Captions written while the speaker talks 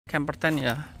camper tent,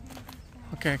 yeah.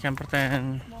 Okay, camper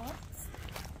tent.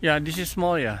 Yeah, this is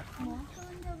small, yeah.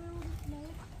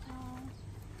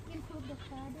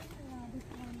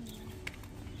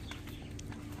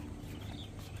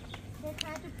 They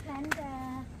try to plant the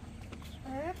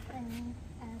herb and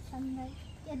some like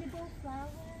edible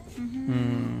flowers.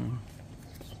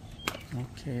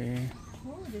 Okay.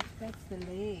 Oh, that's the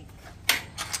lake.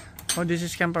 Oh, this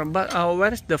is camper. But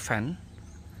where is the fan?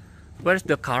 Where is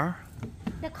the car?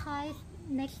 The car is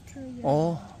next to you.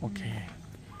 Oh, okay.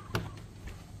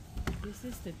 This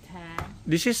is the tank.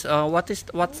 This is what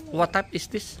type is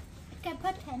this?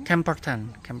 Camper tent. Camper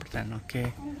tent. Camper tent.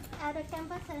 Okay. And the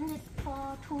camper tent is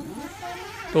for 2 person.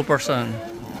 2 person.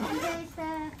 And there is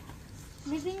a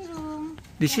living room.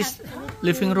 This is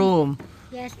living room.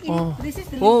 Yes. This is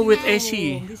the With living AC.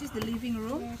 room. This is the living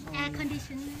room. Yes, air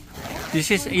conditioning. This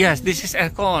is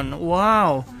aircon.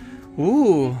 Wow.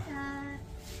 Ooh.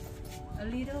 A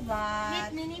little bar.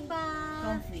 With mini bar.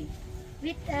 Comfy.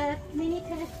 With a mini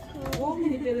telescope. Oh,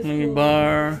 Mini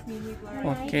bar.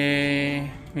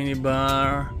 Okay. Mini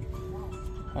bar.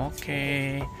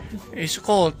 Okay. It's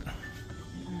cold.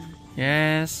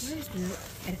 Yes. Where is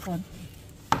the aircon?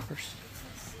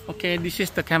 Okay, this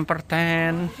is the camper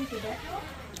tent.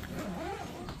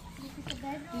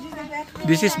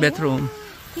 This is bedroom.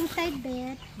 King size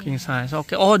bed. King size.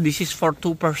 Okay. Oh, this is for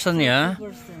 2 person, yeah.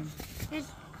 It's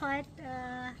quite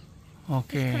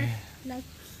Okay. like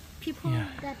people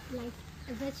that like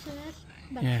adventurous,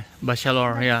 but Yeah,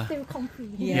 bachelor. Yeah. still comfy.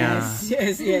 Yes.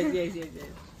 Yes.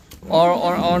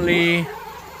 Or only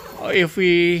if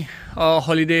we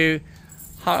holiday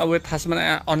with husband,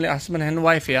 only husband and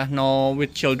wife, yeah. No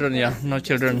with children, yeah. No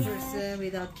children. Person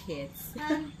without kids.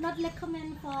 Not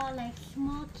recommend for like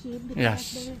small kids because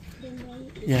Yes. they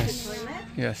Yes. Toilet.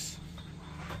 Yes.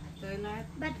 Toilet.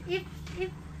 But if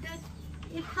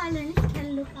parents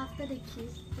can look after the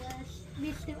kids,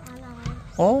 we still allow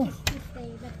Oh. kids to stay,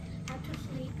 but have to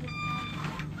sleep with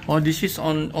them. Oh, this is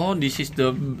on. Oh, this is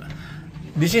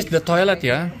the toilet,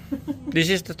 yeah. This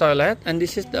is the toilet, and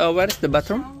this is the where is the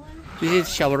bathroom? This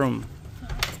is shower room.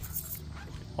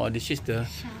 Oh, this is the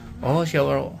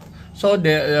shower. So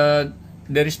there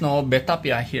is no bathtub,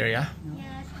 yeah, here, yeah.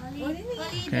 Yes, only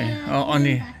Okay. the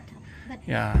Only. bathtub, but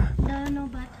Yeah. no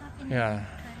bathtub in Yeah.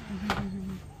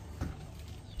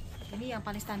 Ini yang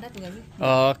paling standar tuh gak sih?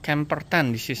 Camper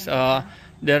tent. This is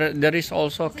there is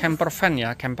also camper van,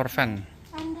 yeah, camper van.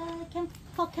 And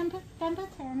for camper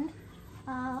tent,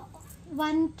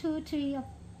 1, 2, 3 of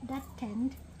that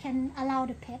tent can allow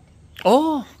the pet.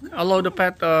 Oh, allow the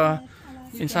pet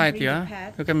inside, bring the yeah.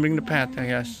 pet. You can bring the pet,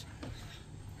 yes.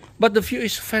 But the view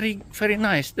is very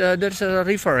nice. There's a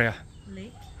river, yeah.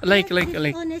 Lake.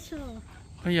 Lake. Oh, natural.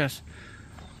 Oh, yes.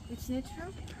 It's natural.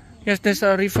 Yes, there's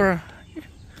a river.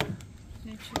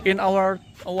 In our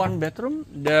one bedroom,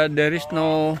 there is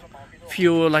no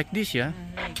view like this, yeah.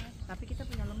 Lake. Tapi kita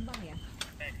punya lembang ya.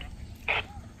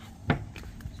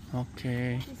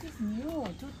 Okay. This is new.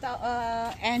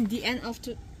 And the end of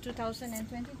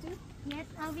 2022. Yes,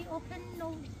 we open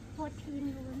no 14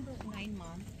 November. 9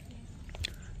 months.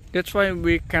 That's why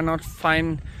we cannot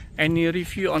find any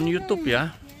review on YouTube,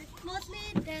 yeah. Yes, mostly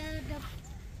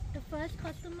the first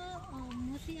customer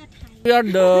mostly are Thai.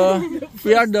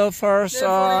 We are the first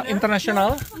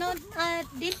international. No,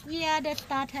 this year they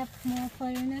start have more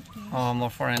foreigners. Oh,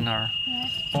 more foreigner.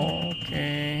 Yes.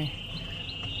 Okay.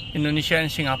 Indonesia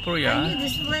and Singapore, I yeah. knew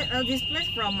this place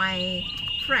from my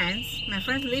friends. My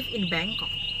friends live in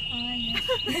Bangkok. Oh, yes.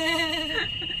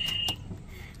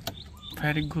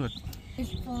 Very good.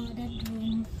 It's for that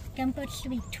room. Camper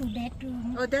suite, 2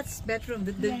 bedroom. Oh, that's bedroom.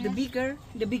 The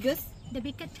biggest. The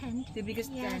bigger tent. The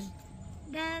biggest Yes. tent.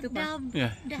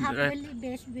 Yeah. They have Right. really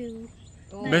best view.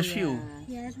 Oh, Best yeah. view.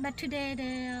 Yes, but today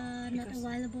they are not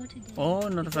available today.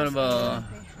 Oh, not available.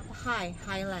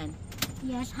 Highland.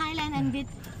 Yes, Highland and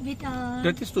with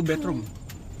That is 2 bedroom.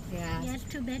 Yeah. yes,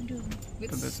 2 bedroom. With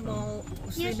Two bedroom. small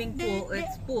Yes, swimming they- pool.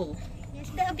 It's pool. Yes,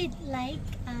 they're a bit like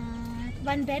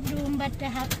 1 bedroom, but they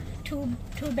have two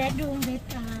bedroom with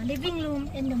living room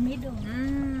in the middle,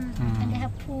 and they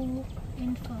have pool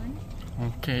in front.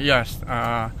 Okay. Yes.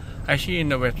 I see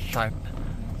in the website.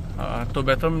 2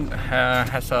 bedroom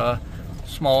has a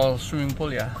small swimming pool,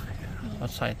 yeah,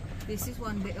 outside. This is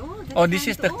 1 bed. Oh, Oh, this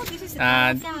is the this is the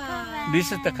caravan. this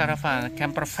is the caravan,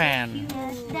 camper van.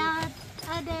 Yes,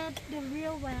 the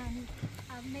real one.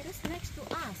 Made Just next to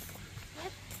us.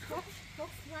 yes,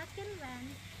 Volkswagen van.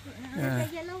 Yeah. The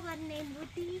yellow one named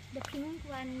Woody, the pink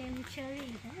one named Cherry.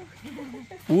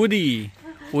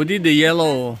 Woody the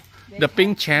yellow, the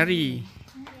pink cherry.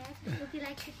 Yes, would you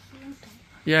like to see inside?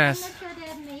 Yes. I'm not sure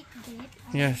they make that.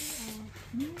 Yes.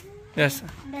 Yes.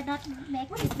 They're not make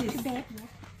it to bed.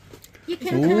 You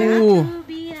can Ooh. turn to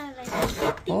be like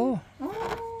sitting, Oh.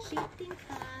 sitting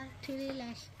to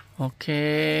relax.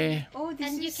 Okay. Oh, this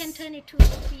And is you can turn it to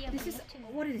be a this is bed too.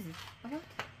 what is it?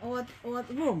 What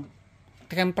room?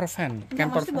 Camper van. Enggak,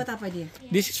 Camper maksudnya van. buat apa dia?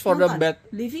 This is for the Nonton? bed.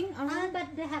 Living or But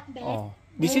they have bed. Oh.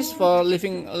 This is for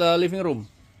living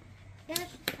room. Yes,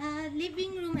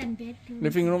 living room and bedroom.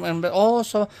 Living room and bed. Oh,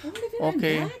 so living and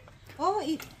okay. bed? Oh,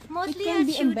 it Mostly can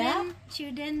be in bed?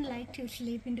 children like to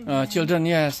sleep in the bed. Children,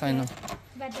 yes, I know.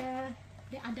 But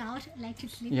the adults like to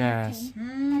sleep Yes. in the tent.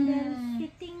 And they're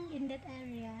sitting in that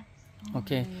area.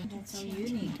 Okay. That's so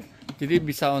unique. Jadi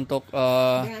bisa untuk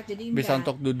Jadi bisa bed.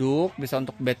 untuk duduk, bisa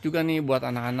untuk bed juga nih buat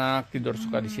anak-anak tidur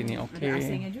suka di sini. Oke. Ada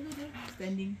AC-nya juga tuh,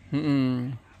 standing.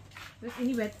 Terus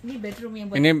ini bedroom yang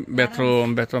buat Ini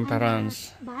bedroom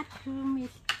parents. Bathroom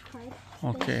is quite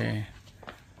Oke.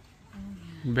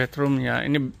 Bedroomnya,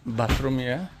 ini bathroom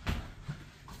ya.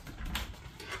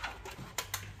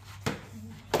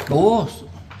 Oh,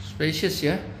 spacious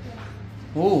ya.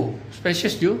 Oh,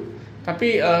 spacious juga.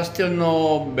 Tapi still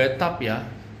no bathtub ya.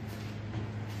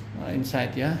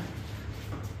 Inside ya.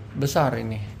 Besar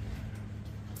ini.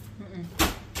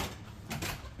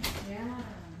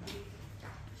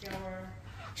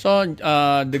 So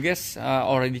the guests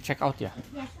already check out ya.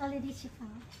 Yes, already checked out.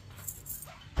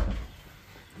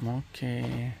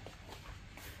 Okay.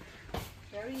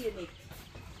 very unique.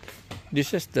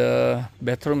 This is the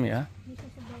bedroom ya. This is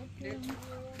a bedroom.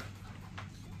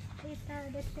 It's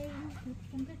the same with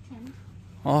number 10.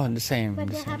 Oh, the same. But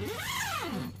The they same. have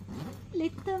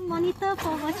little monitor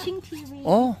for watching TV.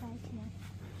 Oh. inside,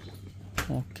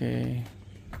 yes. Okay.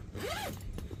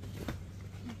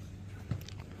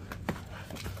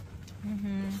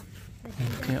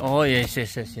 Okay. Oh yes,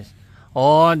 yes, yes, yes.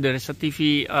 Oh, there is a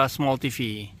TV, small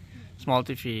TV, small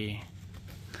TV.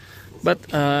 But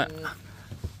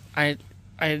I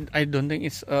don't think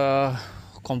it's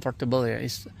comfortable. Yeah,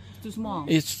 Too small.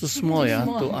 it's too small. Yeah,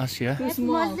 to us. Yeah. Too But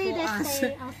small mostly for they us.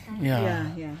 stay outside. Yeah.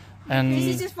 Yeah. And This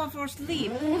is just for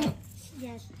sleep.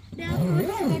 Yes. They are good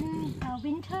when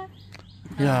winter.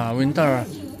 yeah, winter.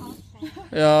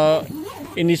 Outside.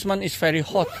 In this month it's very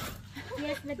hot.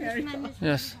 Yes, but this man is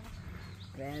Yes.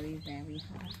 Very, very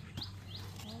hot.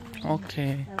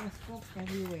 Okay. Telescope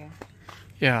everywhere.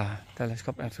 Yeah,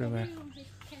 telescope everywhere. room with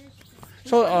telescope.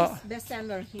 So Best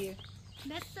seller here.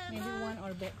 That's Maybe one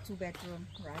or two bedroom,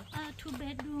 right? 2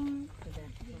 bedroom. Two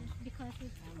bedroom. Because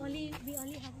it's we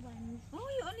only have one. Oh,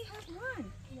 you only have one.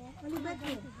 Yeah, Only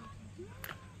bedroom.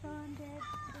 So that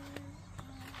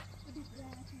it is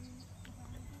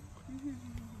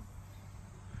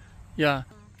yeah.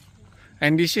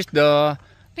 And this is the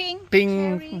Pink.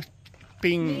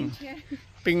 pink Cherry.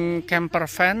 pink camper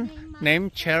van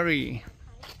named Cherry.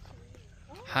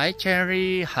 Hi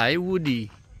Cherry, hi Woody.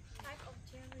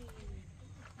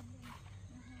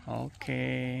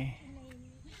 Okay.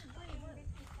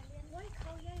 Why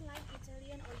Khao Yai like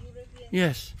Italian or European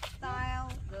Yes. style?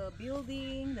 The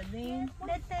building, the name.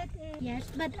 That's it. Yes,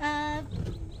 but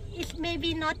it's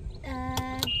maybe not.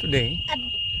 Today.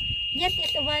 Yes,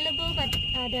 it's available, but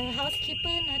the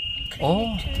housekeeper not. Oh,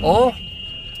 clean it. oh.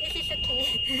 This is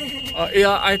okay.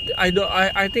 Yeah,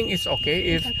 I think it's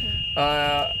okay if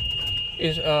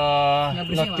is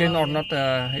not clean or not.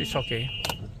 It's okay.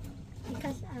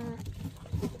 Because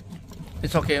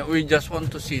It's okay. We just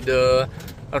want to see the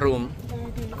room.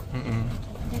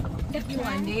 the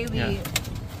One day Yeah.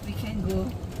 we can go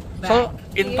back. So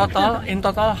in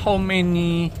total, how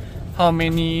many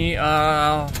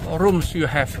rooms you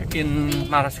have in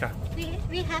Marasca?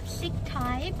 we have 6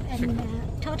 type and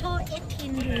total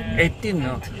 18 rooms. 18,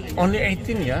 no? Only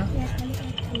 18, yeah. Yes,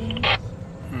 only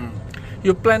 18.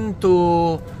 You plan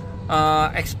to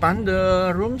expand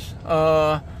the rooms,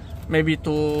 maybe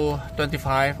to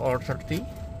 25 or 30?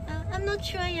 I'm not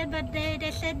sure yet, but they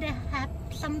said they have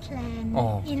some plan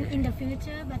Oh, in the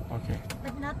future, but Okay.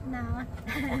 not now.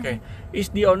 Okay. Is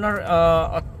the owner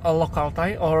a local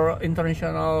Thai or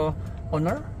international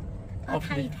owner? Of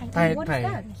Thai, the Thai. What's Thai.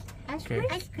 that? Ice Okay.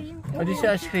 cream? Ice cream. Oh, this is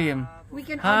ice cream. We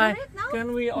can Hi. order it now? Can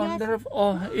we order?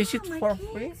 Oh, is it for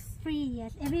free? Free,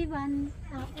 yes. Everyone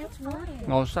else wanted.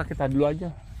 Nggak usah, kita dulu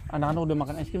aja. Anak-anak udah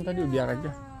makan es krim tadi, biar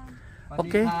aja.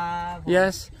 Oke. Have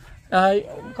Yes.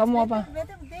 Kamu apa?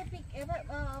 better they pick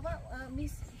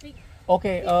Miss pick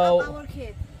Oke. our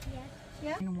kid.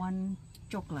 Yes. And one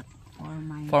chocolate for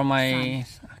my For my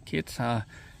son. kids.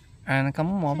 And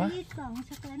kamu mau apa? Cherry song,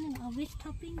 chocolate and which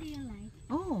topping do you like?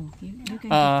 Oh, you can get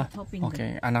the topping.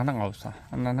 Oke, anak-anak nggak usah.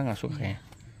 Anak-anak nggak suka ya.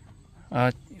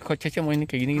 Kok Cece mau ini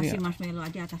kayak gini-gini? Kasih marshmallow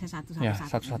aja atasnya satu. Ya,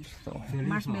 satu-satu.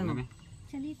 Marshmallow.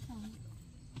 Cherry song.